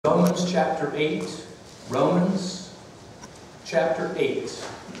Romans chapter 8. Romans chapter 8.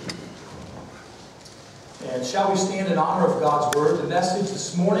 And shall we stand in honor of God's Word? The message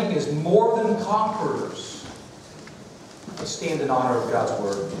this morning is more than conquerors. Let's stand in honor of God's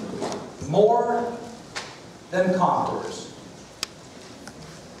Word. More than conquerors.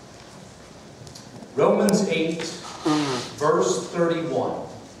 Romans 8, verse 31.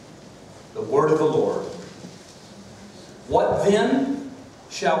 The Word of the Lord. What then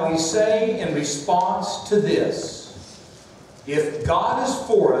shall we say in response to this? If God is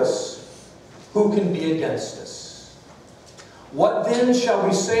for us, who can be against us? What then shall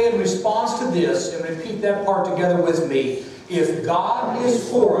we say in response to this? And repeat that part together with me. If God is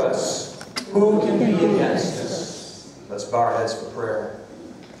for us, who can be against us? Let's bow our heads for prayer.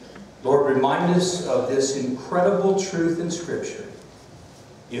 Lord, remind us of this incredible truth in Scripture.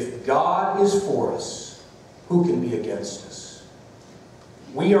 If God is for us, who can be against us?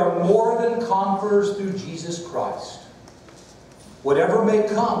 We are more than conquerors through Jesus Christ. Whatever may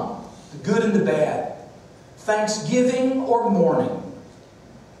come, the good and the bad, thanksgiving or mourning,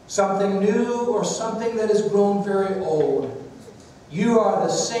 something new or something that has grown very old, you are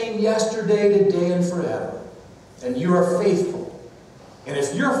the same yesterday, today, and forever. And you are faithful. And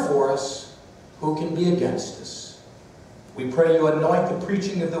if you're for us, who can be against us? We pray you anoint the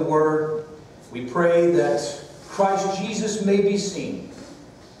preaching of the Word. We pray that Christ Jesus may be seen.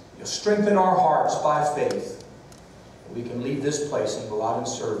 You'll strengthen our hearts by faith. We can leave this place and go out and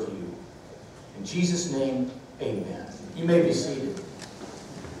serve you. In Jesus' name, amen. You may be seated.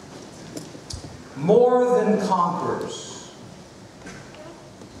 More than conquerors.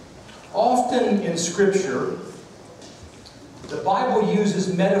 Often in Scripture, the Bible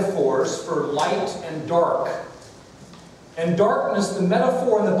uses metaphors for light and dark. And darkness, the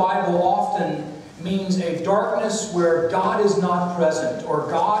metaphor in the Bible often means a darkness where God is not present or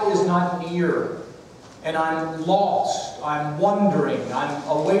God is not near. And I'm lost, I'm wandering, I'm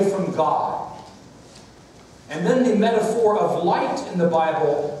away from God. And then the metaphor of light in the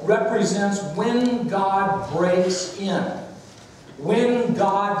Bible represents when God breaks in, when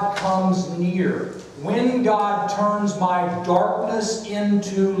God comes near, when God turns my darkness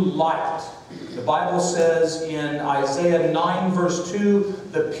into light. The Bible says in Isaiah 9 verse 2,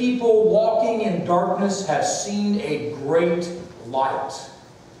 the people walking in darkness have seen a great light.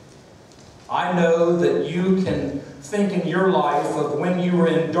 I know that you can think in your life of when you were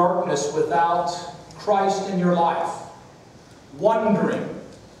in darkness without Christ in your life, wandering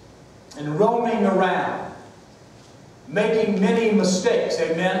and roaming around, making many mistakes,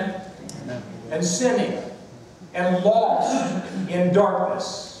 amen? And sinning and lost in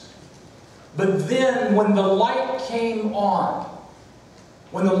darkness. But then when the light came on,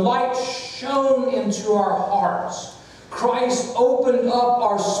 when the light shone into our hearts, Christ opened up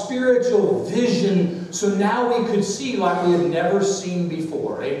our spiritual vision so now we could see like we had never seen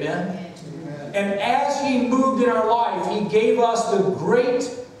before. Amen? Amen. And as He moved in our life, He gave us the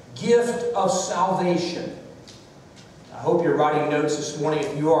great gift of salvation. I hope you're writing notes this morning.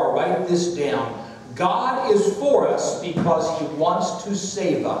 If you are, write this down. God is for us because He wants to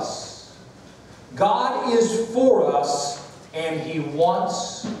save us. God is for us and He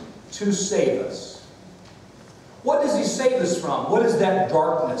wants to save us. What does He save us from? What is that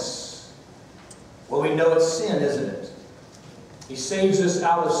darkness? Well, we know it's sin, isn't it? He saves us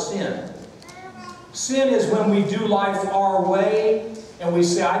out of sin. Sin is when we do life our way and we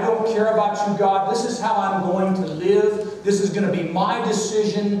say, I don't care about you, God. This is how I'm going to live. This is going to be my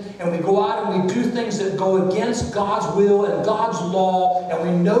decision. And we go out and we do things that go against God's will and God's law. And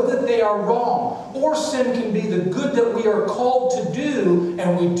we know that they are wrong. Or sin can be the good that we are called to do.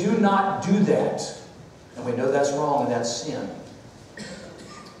 And we do not do that. And we know that's wrong and that's sin. The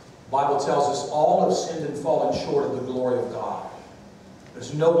Bible tells us all have sinned and fallen short of the glory of God.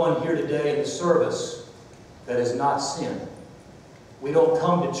 There's no one here today in the service that has not sinned. We don't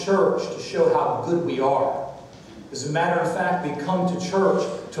come to church to show how good we are. As a matter of fact, we come to church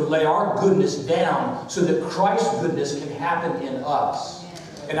to lay our goodness down so that Christ's goodness can happen in us.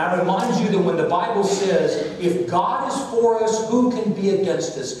 And I remind you that when the Bible says, if God is for us, who can be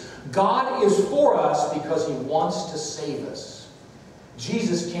against us? God is for us because He wants to save us.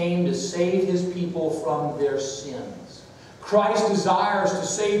 Jesus came to save His people from their sins. Christ desires to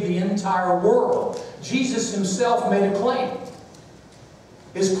save the entire world. Jesus Himself made a claim.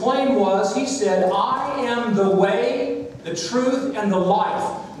 His claim was, He said, I am the way, the truth, and the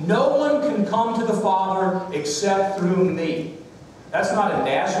life. No one can come to the Father except through me. That's not a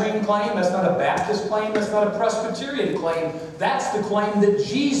Nazarene claim. That's not a Baptist claim. That's not a Presbyterian claim. That's the claim that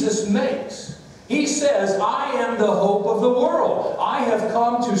Jesus makes. He says, I am the hope of the world. I have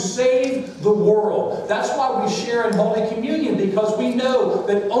come to save the world. That's why we share in Holy Communion, because we know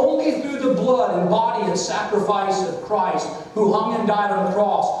that only through the blood and body and sacrifice of Christ, who hung and died on the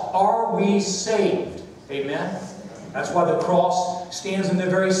cross, are we saved. Amen? That's why the cross stands in the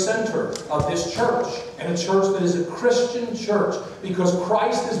very center of this church, and a church that is a Christian church, because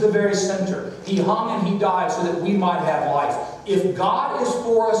Christ is the very center. He hung and He died so that we might have life. If God is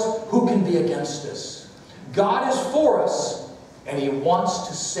for us, who can be against us? God is for us, and He wants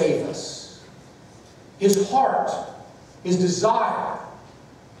to save us. His heart, His desire,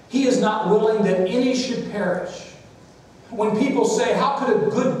 He is not willing that any should perish. When people say, how could a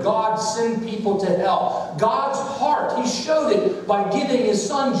good God send people to hell? God's heart, He showed it by giving His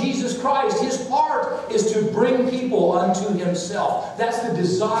Son, Jesus Christ. His heart is to bring people unto Himself. That's the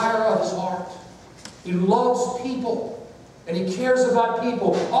desire of His heart. He loves people, and He cares about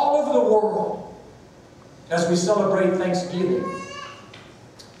people all over the world. As we celebrate Thanksgiving,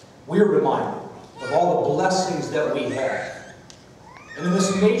 we are reminded of all the blessings that we have. And in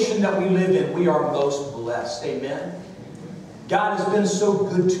this nation that we live in, we are most blessed. Amen? God has been so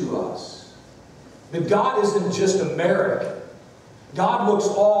good to us. But God isn't just American. God looks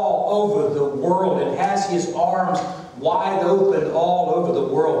all over the world and has His arms wide open all over the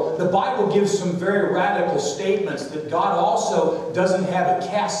world. The Bible gives some very radical statements that God also doesn't have a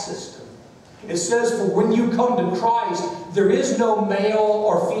caste system. It says, for when you come to Christ, there is no male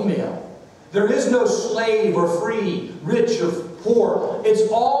or female. There is no slave or free, rich or poor. It's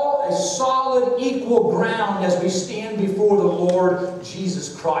all a solid, equal ground as we stand before the Lord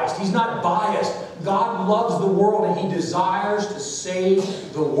Jesus Christ. He's not biased. God loves the world, and He desires to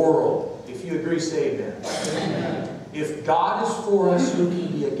save the world. If you agree, say amen. Amen. If God is for us, who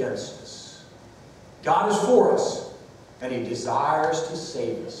can be against us? God is for us, and He desires to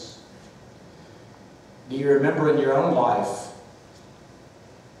save us. Do you remember in your own life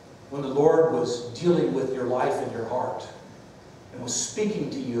when the Lord was dealing with your life and your heart and was speaking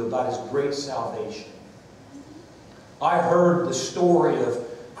to you about His great salvation? I heard the story of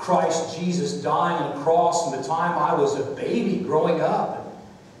Christ Jesus dying on the cross from the time I was a baby growing up.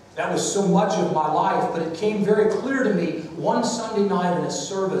 That was so much of my life, but it came very clear to me one Sunday night in a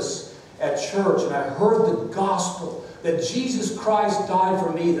service at church, and I heard the gospel that Jesus Christ died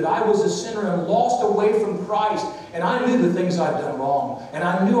for me, that I was a sinner and lost away from Christ, and I knew the things I'd done wrong, and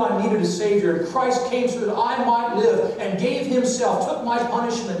I knew I needed a Savior, and Christ came so that I might live and gave Himself, took my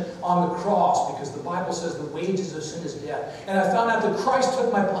punishment on the cross, because the Bible says the wages of sin is death. And I found out that Christ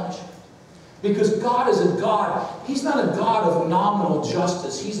took my punishment. Because God is a God, He's not a God of nominal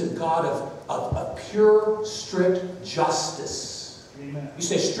justice. He's a God of pure, strict justice. Amen. You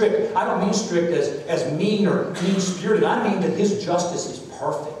say strict. I don't mean strict as mean or mean-spirited. I mean that His justice is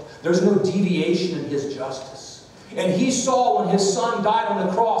perfect. There's no deviation in His justice. And He saw when His Son died on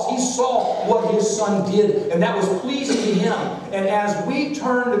the cross, He saw what His Son did, and that was pleasing to Him. And as we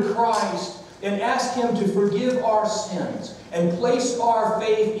turn to Christ and ask Him to forgive our sins, and place our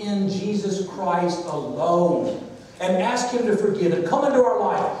faith in Jesus Christ alone, and ask Him to forgive and come into our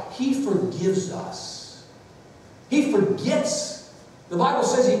life, He forgives us. He forgets. The Bible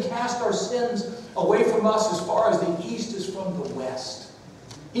says He cast our sins away from us as far as the east is from the west.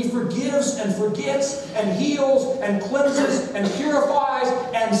 He forgives and forgets and heals and cleanses and purifies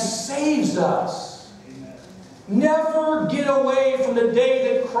and saves us. Amen. Never get away from the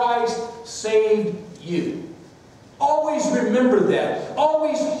day that Christ saved you. Always remember that.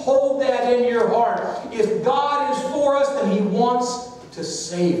 Always hold that in your heart. If God is for us, then He wants to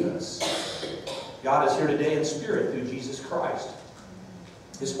save us. God is here today in spirit through Jesus Christ.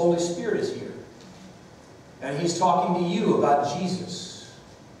 His Holy Spirit is here. And He's talking to you about Jesus.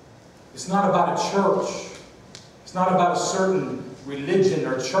 It's not about a church. It's not about a certain religion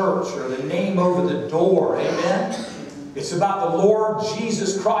or church or the name over the door. Amen? It's about the Lord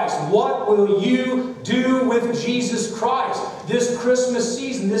Jesus Christ. What will you do with Jesus Christ this Christmas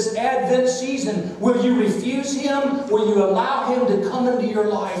season, this Advent season? Will you refuse Him? Will you allow Him to come into your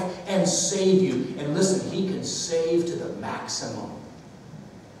life and save you? And listen, He can save to the maximum.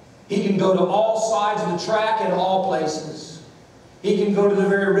 He can go to all sides of the track in all places. He can go to the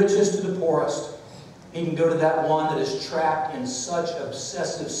very richest to the poorest. He can go to that one that is trapped in such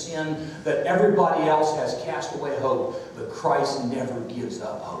obsessive sin that everybody else has cast away hope, but Christ never gives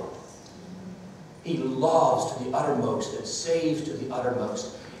up hope. He loves to the uttermost and saves to the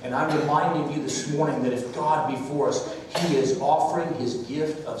uttermost. And I'm reminding you this morning that if God be for us, He is offering His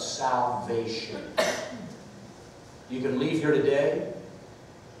gift of salvation. You can leave here today.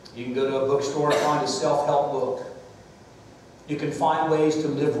 You can go to a bookstore and find a self-help book. You can find ways to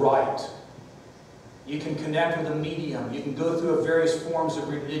live right. You can connect with a medium. You can go through various forms of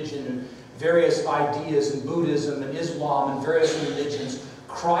religion and various ideas in Buddhism and Islam and various religions.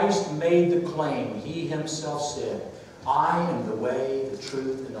 Christ made the claim. He himself said, I am the way, the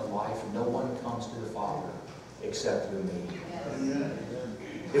truth, and the life, and no one comes to the Father except through me. Yes.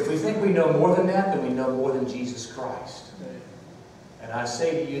 If we think we know more than that, then we know more than Jesus Christ. And I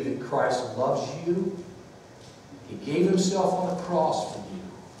say to you that Christ loves you. He gave himself on the cross for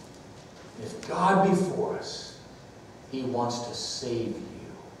you. If God be for us, he wants to save you.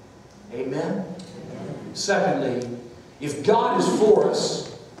 Amen? Amen. Secondly, if God is for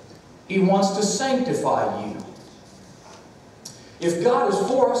us, he wants to sanctify you. If God is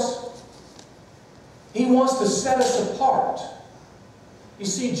for us, he wants to set us apart. You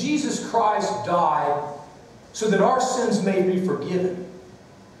see, Jesus Christ died so that our sins may be forgiven.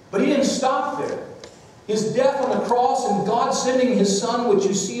 But he didn't stop there. His death on the cross and God sending his Son, which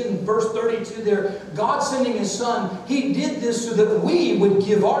you see in verse 32 there, God sending his Son, he did this so that we would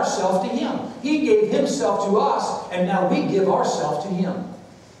give ourselves to him. He gave himself to us, and now we give ourselves to him,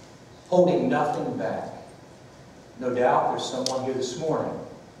 holding nothing back. No doubt there's someone here this morning.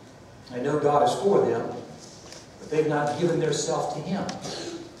 I know God is for them, but they've not given themselves to him.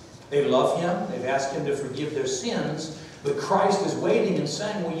 They love him. They've asked him to forgive their sins. But Christ is waiting and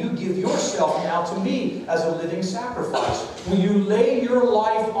saying, will you give yourself now to me as a living sacrifice? Will you lay your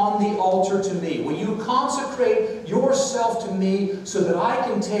life on the altar to me? Will you consecrate yourself to me so that I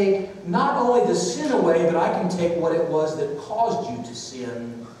can take not only the sin away, but I can take what it was that caused you to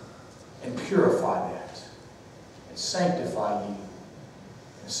sin and purify that and sanctify you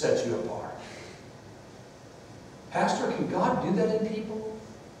and set you apart? Pastor, can God do that in people?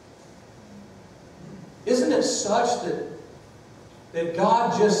 Isn't it such that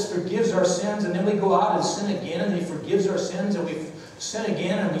God just forgives our sins and then we go out and sin again and he forgives our sins and we sin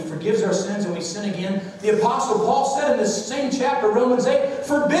again and he forgives our sins and we sin again? The Apostle Paul said in this same chapter, Romans 8,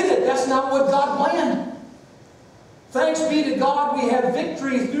 forbid it. That's not what God planned. Thanks be to God we have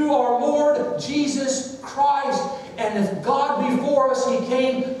victory through our Lord Jesus Christ. And if God be for us, he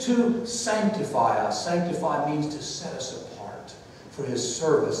came to sanctify us. Sanctify means to set us apart for his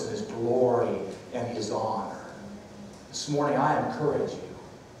service and his glory and his honor. This morning I encourage you.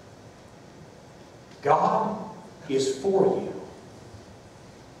 God is for you.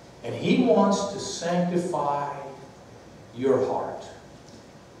 And he wants to sanctify your heart.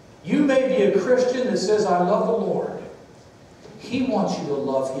 You may be a Christian that says, I love the Lord. He wants you to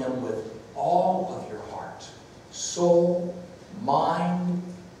love him with all of your heart, soul, mind,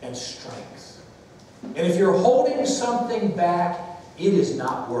 and strength. And if you're holding something back, it is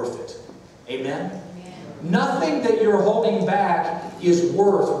not worth it. Amen? Amen? Nothing that you're holding back is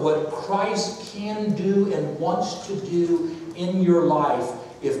worth what Christ can do and wants to do in your life.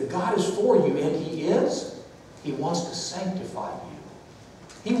 If God is for you, and he is, he wants to sanctify you.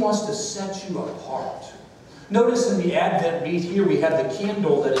 He wants to set you apart. Notice in the Advent wreath here we have the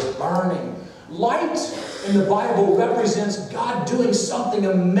candle that is burning. Light in the Bible represents God doing something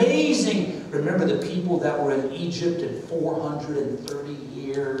amazing. Remember the people that were in Egypt in 430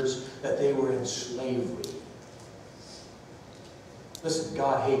 years that they were in slavery. Listen,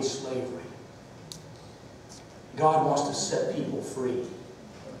 God hates slavery. God wants to set people free.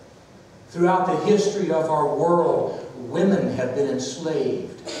 Throughout the history of our world, women have been enslaved.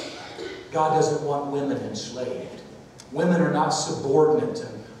 God doesn't want women enslaved. Women are not subordinate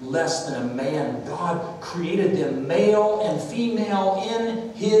and less than a man. God created them male and female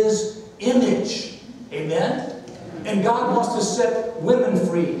in his image. Amen? And God wants to set women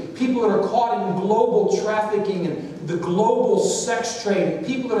free. People that are caught in global trafficking and the global sex trade,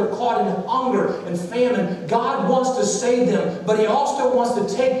 people that are caught in hunger and famine, God wants to save them, but he also wants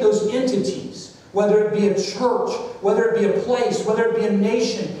to take those entities, whether it be a church, whether it be a place, whether it be a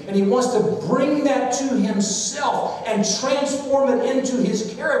nation, and he wants to bring that to himself and transform it into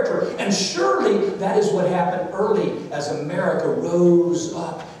his character. And surely that is what happened early as America rose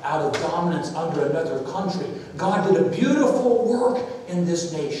up out of dominance under another country. God did a beautiful work in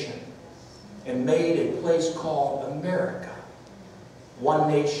this nation and made a place called America. One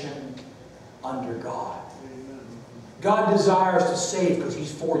nation under God. God desires to save because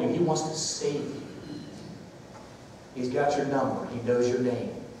he's for you. He wants to save you. He's got your number. He knows your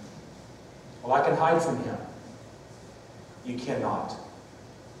name. Well, I can hide from him. You cannot.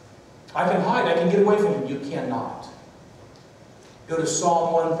 I can hide. I can get away from him. You cannot. Go to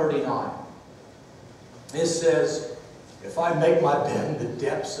Psalm 139. It says, if I make my bed in the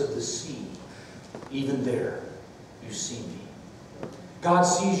depths of the sea, even there you see me. God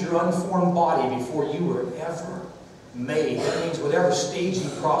sees your unformed body before you were ever made. That means whatever staging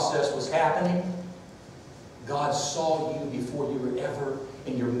process was happening, God saw you before you were ever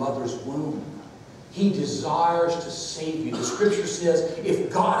in your mother's womb. He desires to save you. The Scripture says,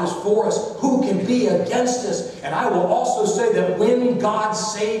 if God is for us, who can be against us? And I will also say that when God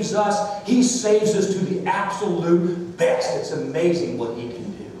saves us, He saves us to the absolute best. It's amazing what He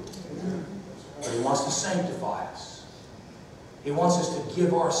can do. But He wants to sanctify us. He wants us to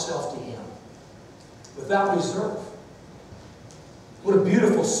give ourselves to Him without reserve. What a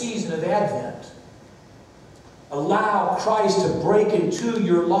beautiful season of Advent. Allow Christ to break into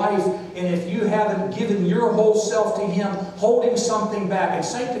your life, and if you haven't given your whole self to Him, holding something back. And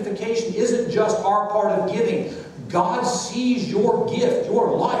sanctification isn't just our part of giving. God sees your gift,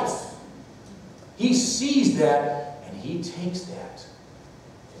 your life. He sees that, and He takes that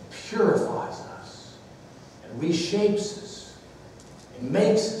and purifies us and reshapes us and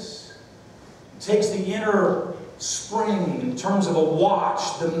makes us. He takes the inner spring in terms of a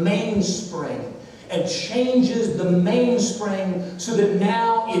watch, the mainspring, and changes the mainspring so that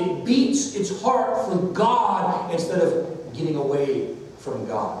now it beats its heart for God instead of getting away from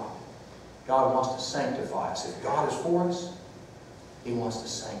God. God wants to sanctify us. If God is for us, He wants to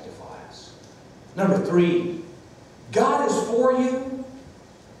sanctify us. Number 3, God is for you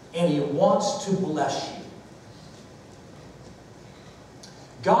and He wants to bless you.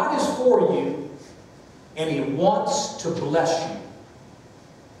 God is for you and He wants to bless you.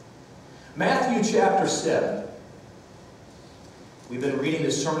 Matthew chapter 7. We've been reading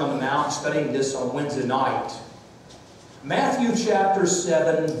the Sermon on the Mount, studying this on Wednesday night. Matthew chapter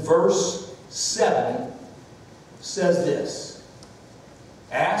 7, verse 7 says this: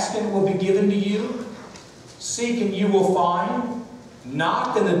 Ask and it will be given to you. Seek and you will find.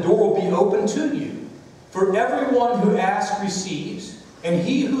 Knock and the door will be open to you. For everyone who asks receives, and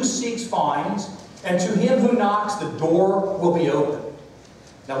he who seeks finds, and to him who knocks the door will be open.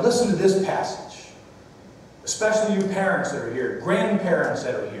 Now listen to this passage, especially you parents that are here, grandparents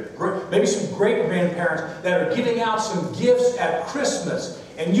that are here, maybe some great-grandparents that are giving out some gifts at Christmas,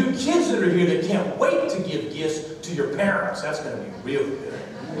 and you kids that are here that can't wait to give gifts to your parents. That's going to be real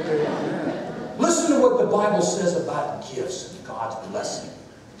good. Listen to what the Bible says about gifts and God's blessing.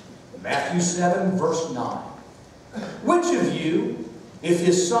 Matthew 7, verse 9. Which of you, if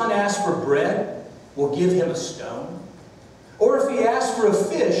his son asks for bread, will give him a stone? Or if he asks for a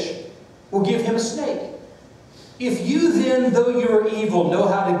fish, will give him a snake? If you then, though you are evil, know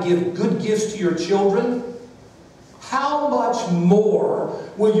how to give good gifts to your children, how much more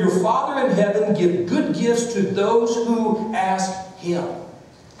will your Father in heaven give good gifts to those who ask Him?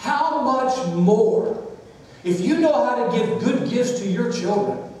 How much more? If you know how to give good gifts to your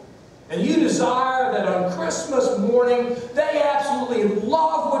children, and you desire that on Christmas morning they absolutely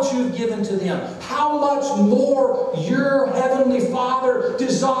love what you've given to them, how much more your Heavenly Father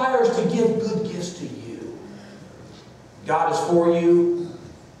desires to give good gifts to you. God is for you,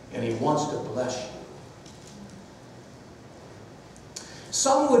 and He wants to bless you.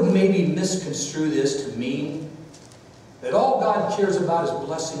 Some would maybe misconstrue this to mean that all God cares about is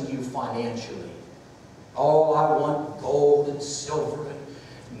blessing you financially. Oh, I want gold and silver and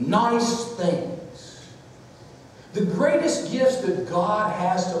nice things. The greatest gifts that God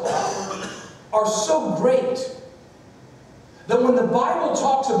has to offer are so great that when the Bible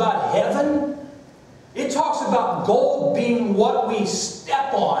talks about heaven, it talks about gold being what we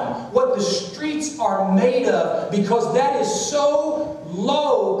step on, what the streets are made of, because that is so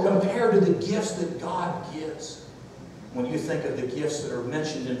low compared to the gifts that God gives. When you think of the gifts that are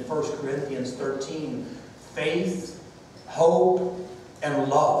mentioned in 1 Corinthians 13, faith, hope, and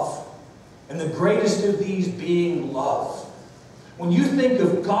love. And the greatest of these being love. When you think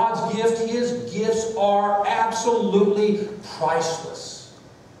of God's gift, His gifts are absolutely priceless.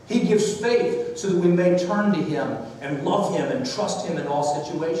 He gives faith so that we may turn to Him and love Him and trust Him in all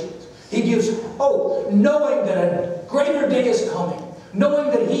situations. He gives hope, knowing that a greater day is coming.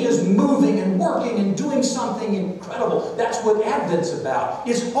 Knowing that He is moving and working and doing something incredible. That's what Advent's about.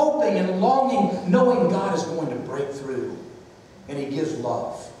 It's hoping and longing, knowing God is going to break through. And He gives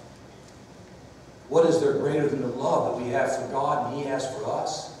love. What is there greater than the love that we have for God and He has for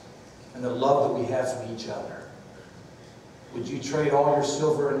us? And the love that we have for each other? Would you trade all your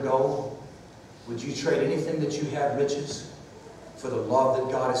silver and gold? Would you trade anything that you have, riches, for the love that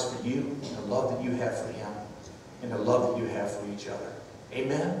God has for you, and the love that you have for Him, and the love that you have for each other?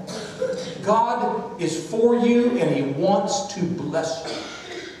 Amen? God is for you, and He wants to bless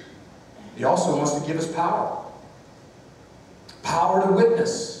you. He also wants to give us power. Power to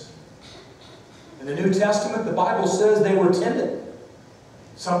witness. In the New Testament, the Bible says they were timid.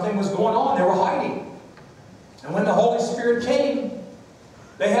 Something was going on. They were hiding. And when the Holy Spirit came,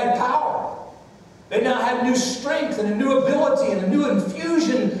 they had power. They now have new strength and a new ability and a new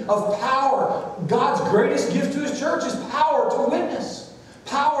infusion of power. God's greatest gift to His church is power to witness.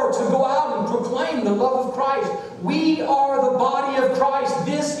 Power to go out and proclaim the love of Christ. We are the body of Christ.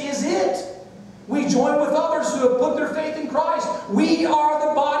 This is it. We join with others who have put their faith in Christ. We are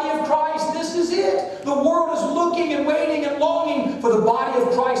the body of Christ. This is it. The world is looking and waiting and longing for the body of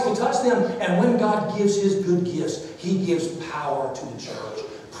Christ to touch them. And when God gives His good gifts, He gives power to the church.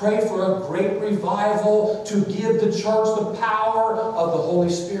 Pray for a great revival to give the church the power of the Holy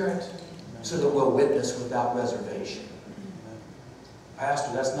Spirit so that we'll witness without reservation.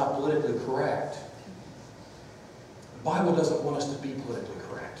 Pastor, that's not politically correct. The Bible doesn't want us to be politically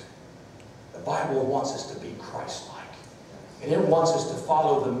correct. The Bible wants us to be Christ-like. And it wants us to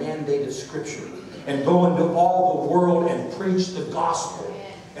follow the mandate of Scripture and go into all the world and preach the gospel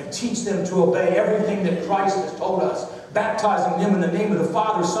and teach them to obey everything that Christ has told us, baptizing them in the name of the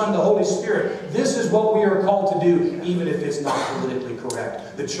Father, Son, the Holy Spirit. This is what we are called to do, even if it's not politically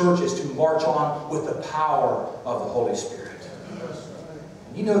correct. The church is to march on with the power of the Holy Spirit.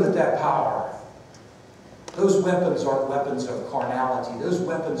 And you know that power, those weapons aren't weapons of carnality. Those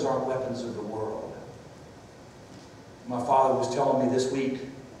weapons aren't weapons of the world. My father was telling me this week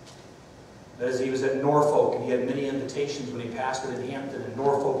that as he was at Norfolk, and he had many invitations when he pastored in Hampton, and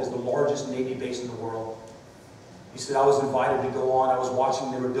Norfolk is the largest Navy base in the world. He said, I was invited to go on. I was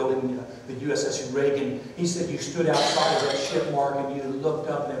watching, they were building the USS Reagan. He said, you stood outside of that ship, Mark, and you looked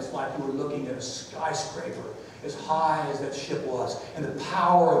up, and it's like you were looking at a skyscraper as high as that ship was. And the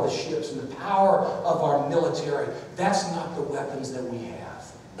power of the ships and the power of our military, that's not the weapons that we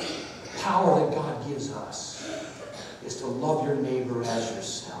have. The power that God gives us is to love your neighbor as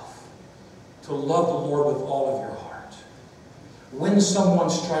yourself. To love the Lord with all of your heart. When someone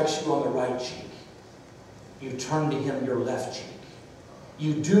strikes you on the right cheek, you turn to him your left cheek.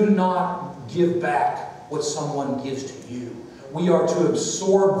 You do not give back what someone gives to you. We are to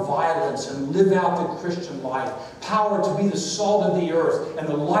absorb violence and live out the Christian life. Power to be the salt of the earth and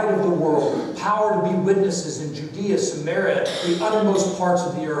the light of the world. Power to be witnesses in Judea, Samaria, the uttermost parts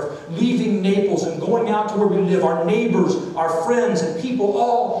of the earth. Leaving Naples and going out to where we live. Our neighbors, our friends, and people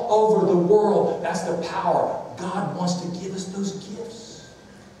all over the world. That's the power. God wants to give us those gifts.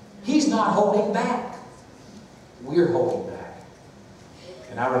 He's not holding back. We're holding back.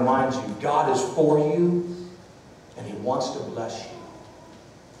 And I remind you, God is for you. And He wants to bless you.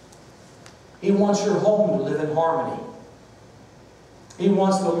 He wants your home to live in harmony. He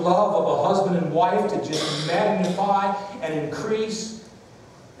wants the love of a husband and wife to just magnify and increase.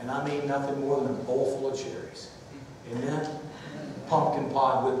 And I mean nothing more than a bowl full of cherries. Amen? Pumpkin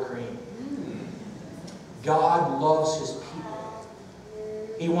pie, whipped cream. God loves His people.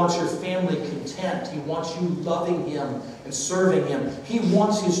 He wants your family content. He wants you loving Him and serving Him. He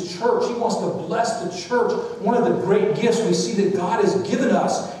wants His church. He wants to bless the church. One of the great gifts we see that God has given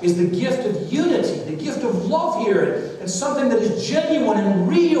us is the gift of unity, the gift of love here, and something that is genuine and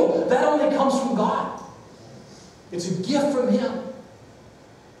real. That only comes from God. It's a gift from Him.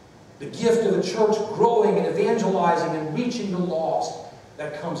 The gift of a church growing and evangelizing and reaching the lost,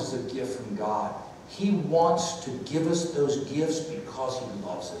 that comes as a gift from God. He wants to give us those gifts because He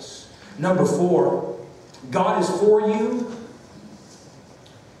loves us. Number 4, God is for you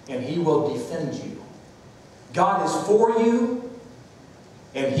and He will defend you. God is for you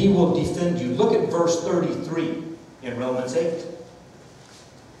and He will defend you. Look at verse 33 in Romans 8.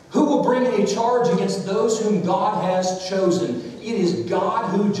 Who will bring any charge against those whom God has chosen? It is God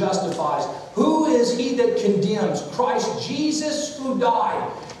who justifies. Who is He that condemns? Christ Jesus who died.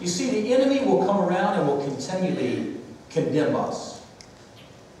 You see, the enemy will come around and will continually condemn us.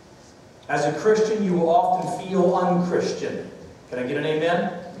 As a Christian, you will often feel unchristian. Can I get an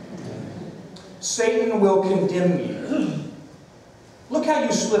amen? Satan will condemn you. Look how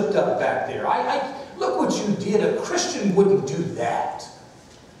you slipped up back there. Look what you did. A Christian wouldn't do that.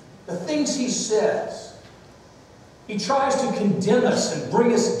 The things he says. He tries to condemn us and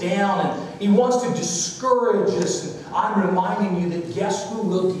bring us down, and he wants to discourage us. And I'm reminding you that guess who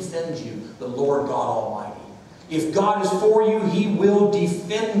will defend you? The Lord God Almighty. If God is for you, He will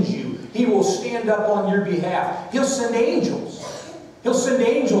defend you. He will stand up on your behalf. He'll send angels. He'll send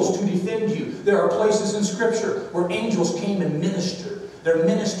angels to defend you. There are places in Scripture where angels came and ministered. They're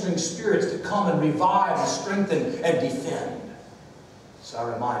ministering spirits to come and revive and strengthen and defend. So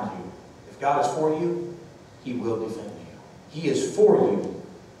I remind you, if God is for you, He will defend you. He is for you,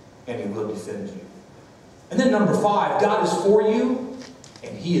 and He will defend you. And then number 5, God is for you,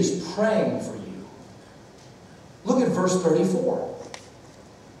 and He is praying for you. Look at verse 34.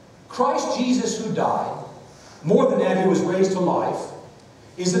 Christ Jesus who died, more than that, He was raised to life,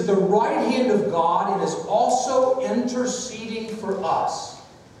 is at the right hand of God and is also interceding for us.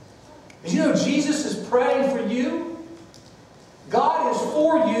 Did you know Jesus is praying for you? God is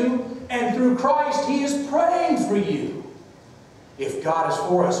for you, and through Christ He is praying for you. If God is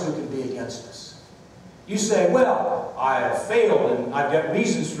for us, who can be against us? You say, well, I have failed, and I've got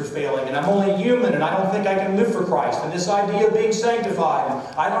reasons for failing, and I'm only human, and I don't think I can live for Christ, and this idea of being sanctified,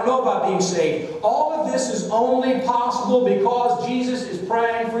 and I don't know about being saved. All of this is only possible because Jesus is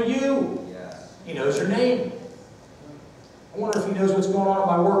praying for you. Yes. He knows your name. I wonder if He knows what's going on in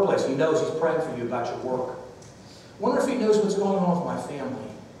my workplace. He knows He's praying for you about your work. I wonder if He knows what's going on with my family.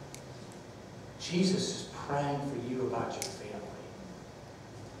 Jesus is praying for you about your family.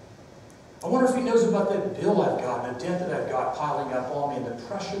 I wonder if He knows about that bill I've got, and the debt that I've got piling up on me, and the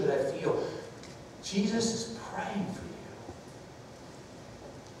pressure that I feel. Jesus is praying for you.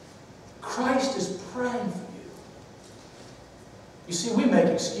 Christ is praying for you. You see, we make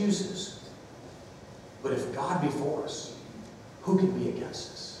excuses. But if God be for us, who can be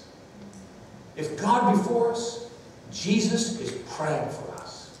against us? If God be for us, Jesus is praying for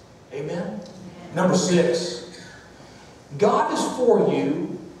us. Amen? Number 6. God is for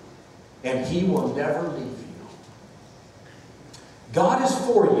you, and He will never leave you. God is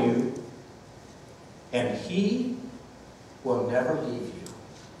for you, and He will never leave you.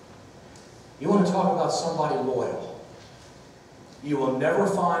 You want to talk about somebody loyal? You will never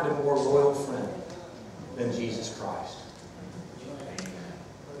find a more loyal friend than Jesus Christ.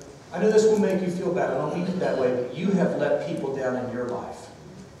 I know this will make you feel bad. I don't mean it that way, but you have let people down in your life.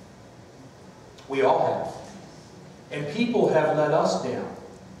 We all have. And people have let us down.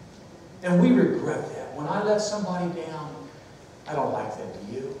 And we regret that. When I let somebody down, I don't like that,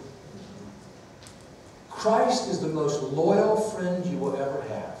 do you? Christ is the most loyal friend you will ever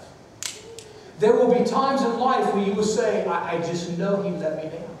have. There will be times in life where you will say, I just know He let me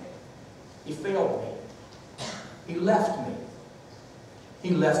down. He failed me. He left me. He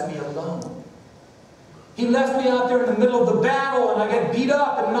left me alone. He left me out there in the middle of the battle, and I got beat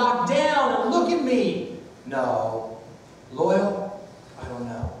up and knocked down, and look at me. No. Loyal? I don't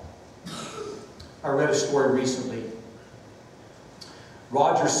know. I read a story recently.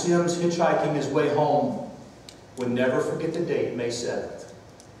 Roger Sims, hitchhiking his way home, would never forget the date, May 7th.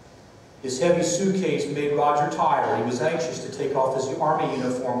 His heavy suitcase made Roger tired. He was anxious to take off his army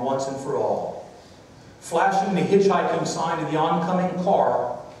uniform once and for all. Flashing the hitchhiking sign to the oncoming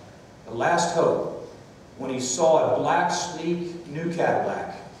car, the last hope, when he saw a black, sleek, new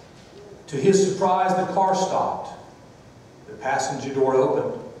Cadillac. To his surprise, the car stopped. The passenger door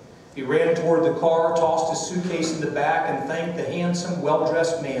opened. He ran toward the car, tossed his suitcase in the back, and thanked the handsome,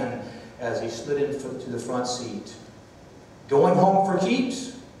 well-dressed man as he slid into the front seat. Going home for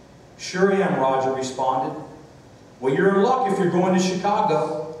keeps? Sure am, Roger responded. Well, you're in luck if you're going to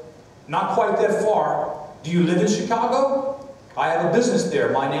Chicago. Not quite that far. Do you live in Chicago? I have a business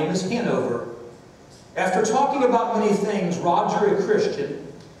there. My name is Hanover. After talking about many things, Roger, a Christian,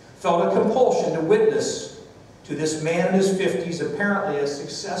 felt a compulsion to witness to this man in his 50s, apparently a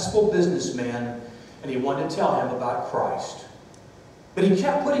successful businessman, and he wanted to tell him about Christ. But he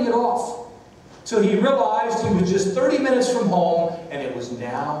kept putting it off, till he realized he was just 30 minutes from home, and it was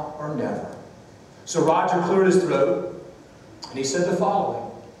now or never. So Roger cleared his throat, and he said the following.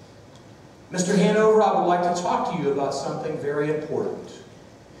 Mr. Hanover, I would like to talk to you about something very important.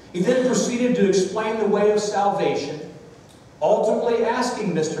 He then proceeded to explain the way of salvation, ultimately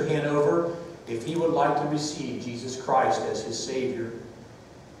asking Mr. Hanover if he would like to receive Jesus Christ as his Savior.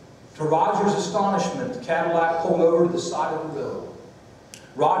 To Roger's astonishment, the Cadillac pulled over to the side of the road.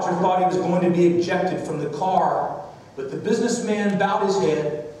 Roger thought he was going to be ejected from the car, but the businessman bowed his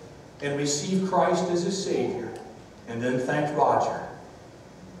head and received Christ as his Savior, and then thanked Roger.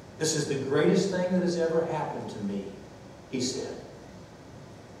 This is the greatest thing that has ever happened to me, he said.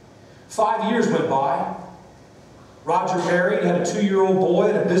 5 years went by. Roger married, had a 2-year-old boy,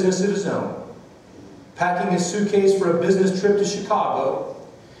 and a business of his own. Packing his suitcase for a business trip to Chicago,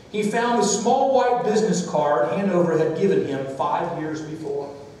 he found a small white business card Hanover had given him 5 years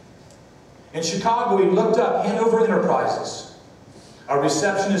before. In Chicago, he looked up Hanover Enterprises. A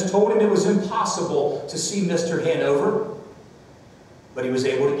receptionist told him it was impossible to see Mr. Hanover, but he was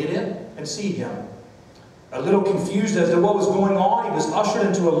able to get in and see him. A little confused as to what was going on, he was ushered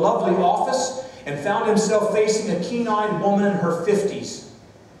into a lovely office and found himself facing a keen-eyed woman in her 50s.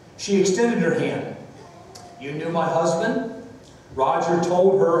 She extended her hand. You knew my husband? Roger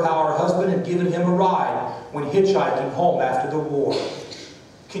told her how her husband had given him a ride when hitchhiking home after the war.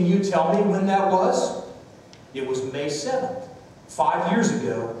 Can you tell me when that was? It was May 7th, 5 years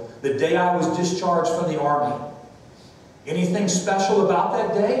ago, the day I was discharged from the Army. Anything special about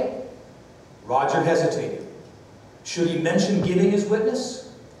that day? Roger hesitated. Should he mention giving his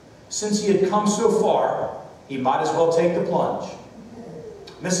witness? Since he had come so far, he might as well take the plunge.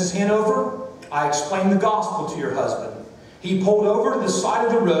 Mrs. Hanover, I explained the gospel to your husband. He pulled over to the side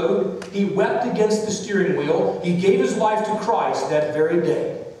of the road. He wept against the steering wheel. He gave his life to Christ that very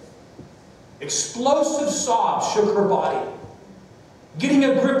day. Explosive sobs shook her body. Getting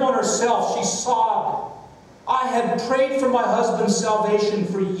a grip on herself, she sobbed. I had prayed for my husband's salvation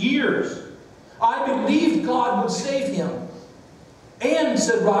for years. I believed God would save him. And,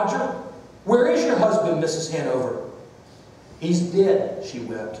 said Roger, where is your husband, Mrs. Hanover? He's dead, she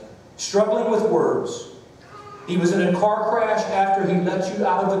wept, struggling with words. He was in a car crash after he let you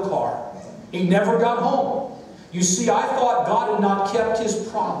out of the car. He never got home. You see, I thought God had not kept his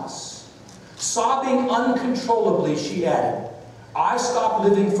promise. Sobbing uncontrollably, she added, I stopped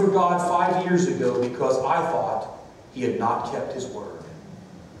living for God 5 years ago because I thought he had not kept his word.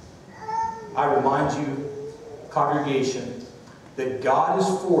 I remind you, congregation, that God is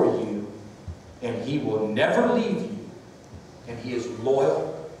for you and he will never leave you, and he is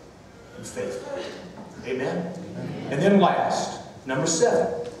loyal and faithful. Amen? And then last, number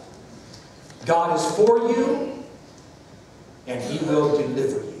 7. God is for you and he will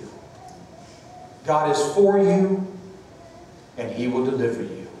deliver you. God is for you and he will deliver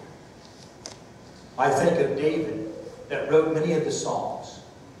you. I think of David that wrote many of the Psalms.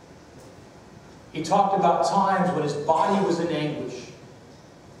 He talked about times when his body was in anguish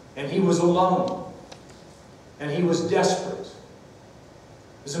and he was alone and he was desperate.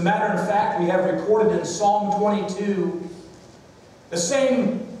 As a matter of fact, we have recorded in Psalm 22 the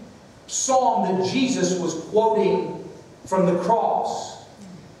same psalm that Jesus was quoting from the cross.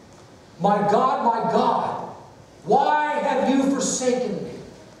 My God, why have you forsaken me?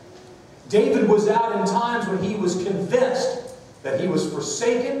 David was out in times when he was convinced that he was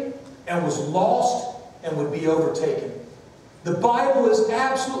forsaken and was lost and would be overtaken. The Bible is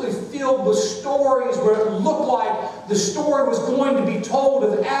absolutely filled with stories where it looked like the story was going to be told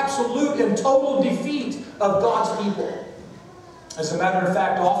of absolute and total defeat of God's people. As a matter of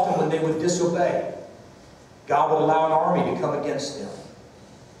fact, often when they would disobey, God would allow an army to come against them.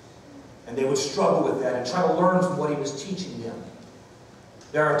 And they would struggle with that and try to learn from what he was teaching them.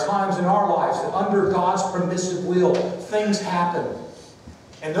 There are times in our lives that under God's permissive will, things happen.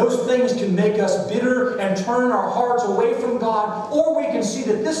 And those things can make us bitter and turn our hearts away from God. Or we can see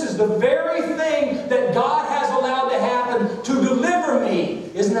that this is the very thing that God has allowed to happen to deliver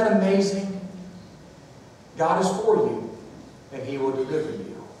me. Isn't that amazing? God is for you, and he will deliver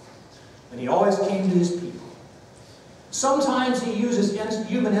you. And he always came to his people. Sometimes he uses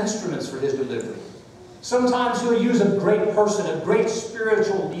human instruments for his delivery. Sometimes he'll use a great person, a great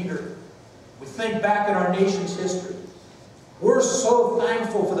spiritual leader. We think back in our nation's history. We're so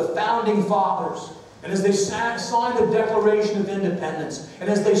thankful for the founding fathers. And as they signed the Declaration of Independence, and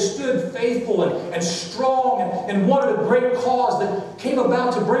as they stood faithful and strong and wanted a great cause that came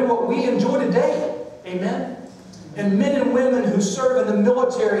about to bring what we enjoy today. Amen? And men and women who serve in the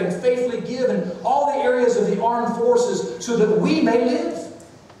military and faithfully give in all the areas of the armed forces so that we may live.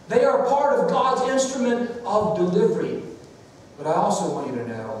 They are part of God's instrument of delivery. But I also want you to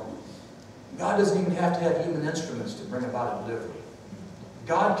know, God doesn't even have to have human instruments to bring about a delivery.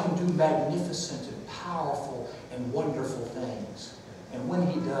 God can do magnificent and powerful and wonderful things. And when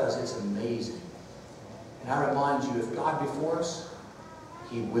he does, it's amazing. And I remind you, if God be for us,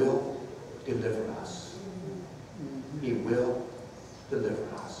 he will deliver us. He will deliver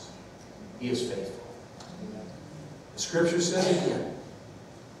us. He is faithful. The scripture says again,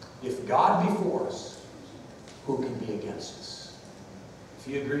 if God be for us, who can be against us? If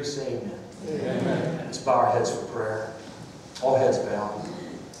you agree, say amen. Amen. Let's bow our heads for prayer. All heads bowed.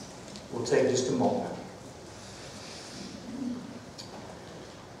 We'll take just a moment.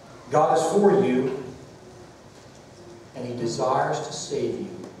 God is for you, and he desires to save you.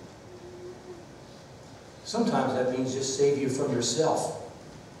 Sometimes that means just save you from yourself.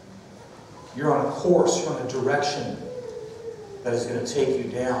 You're on a course, you're on a direction that is going to take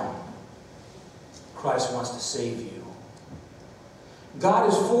you down. Christ wants to save you. God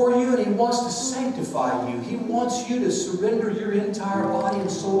is for you, and he wants to sanctify you. He wants you to surrender your entire body and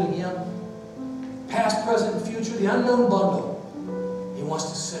soul to him. Past, present, and future, the unknown bundle. He wants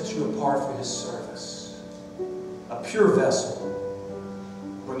to set you apart for his service. A pure vessel,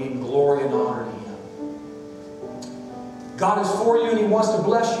 bringing glory and honor to him. God is for you, and he wants to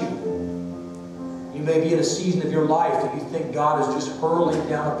bless you. You may be in a season of your life that you think God is just hurling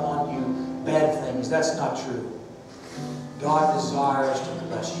down upon you bad things. That's not true. God desires to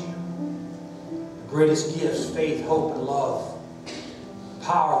bless you. The greatest gifts, faith, hope, and love.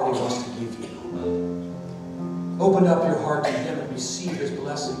 Power that He wants to give you. Open up your heart to Him and receive His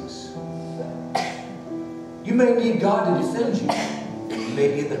blessings. You may need God to defend you. You may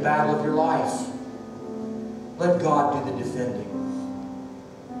be in the battle of your life. Let God do the defending.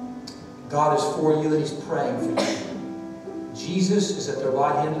 God is for you and He's praying for you. Jesus is at the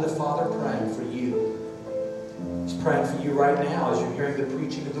right hand of the Father praying for you. He's praying for you right now as you're hearing the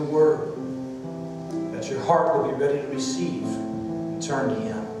preaching of the Word, that your heart will be ready to receive and turn to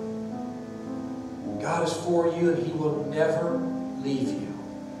Him. God is for you and He will never leave you.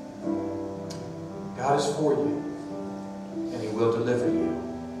 God is for you and He will deliver you.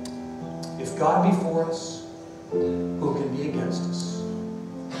 If God be for us, who can be against us?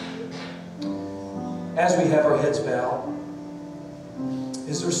 As we have our heads bowed,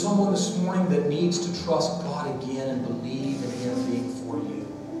 is there someone this morning that needs to trust God again and believe in Him being for you?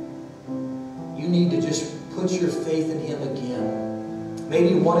 You need to just put your faith in Him again.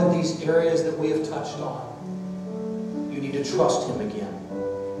 Maybe one of these areas that we have touched on. You need to trust Him again.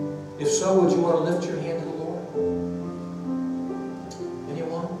 If so, would you want to lift your hand to the Lord?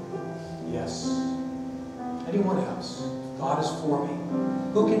 Anyone? Yes. Anyone else? God is for me.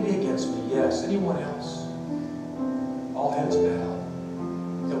 Who can be against me? Yes. Anyone else? All heads bowed.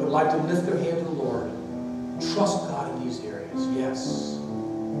 That would like to lift their hand to the Lord. Trust God in these areas. Yes.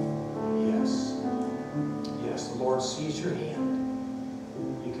 Yes. Yes. The Lord sees your hand.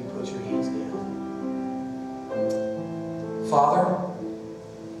 You can put your hands down. Father,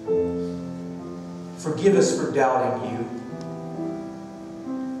 forgive us for doubting you.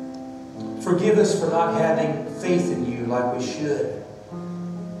 Forgive us for not having faith in you like we should.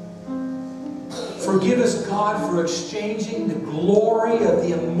 Forgive us, God, for exchanging the glory of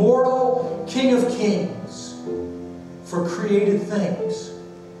the immortal King of Kings for created things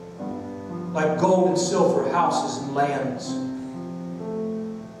like gold and silver, houses and lands.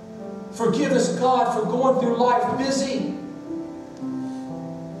 Forgive us, God, for going through life busy,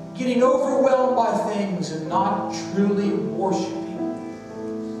 getting overwhelmed by things and not truly worshiping,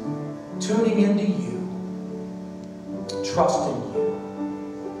 tuning into you, trusting you.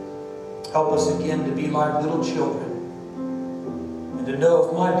 Help us again to be like little children and to know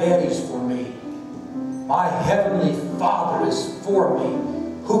if my daddy's for me, my heavenly Father is for me,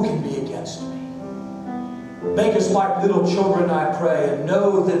 who can be against me? Make us like little children, I pray, and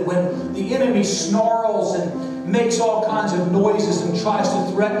know that when the enemy snarls and makes all kinds of noises and tries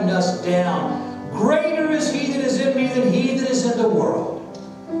to threaten us down, greater is He that is in me than he that is in the world.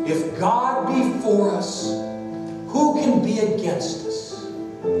 If God be for us, who can be against us?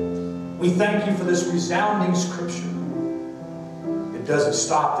 We thank you for this resounding scripture. It doesn't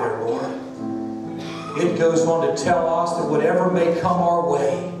stop there, Lord. It goes on to tell us that whatever may come our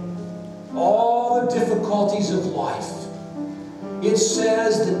way, all the difficulties of life, it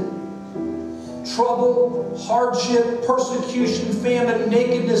says that trouble, hardship, persecution, famine,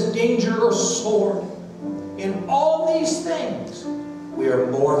 nakedness, danger, or sword, in all these things, we are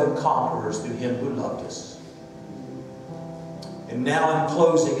more than conquerors through Him who loved us. And now in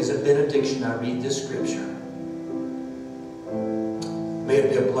closing, as a benediction, I read this scripture. May it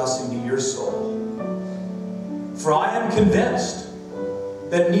be a blessing to your soul. For I am convinced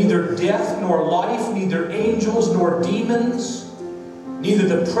that neither death nor life, neither angels nor demons, neither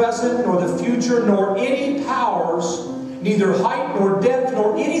the present nor the future, nor any powers, neither height nor depth,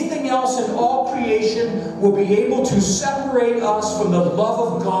 nor anything else in all creation will be able to separate us from the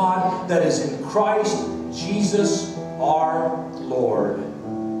love of God that is in Christ Jesus our Lord.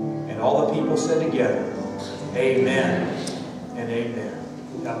 And all the people said together, amen and amen.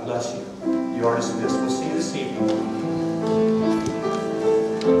 God bless you. You are dismissed. We'll see you this evening.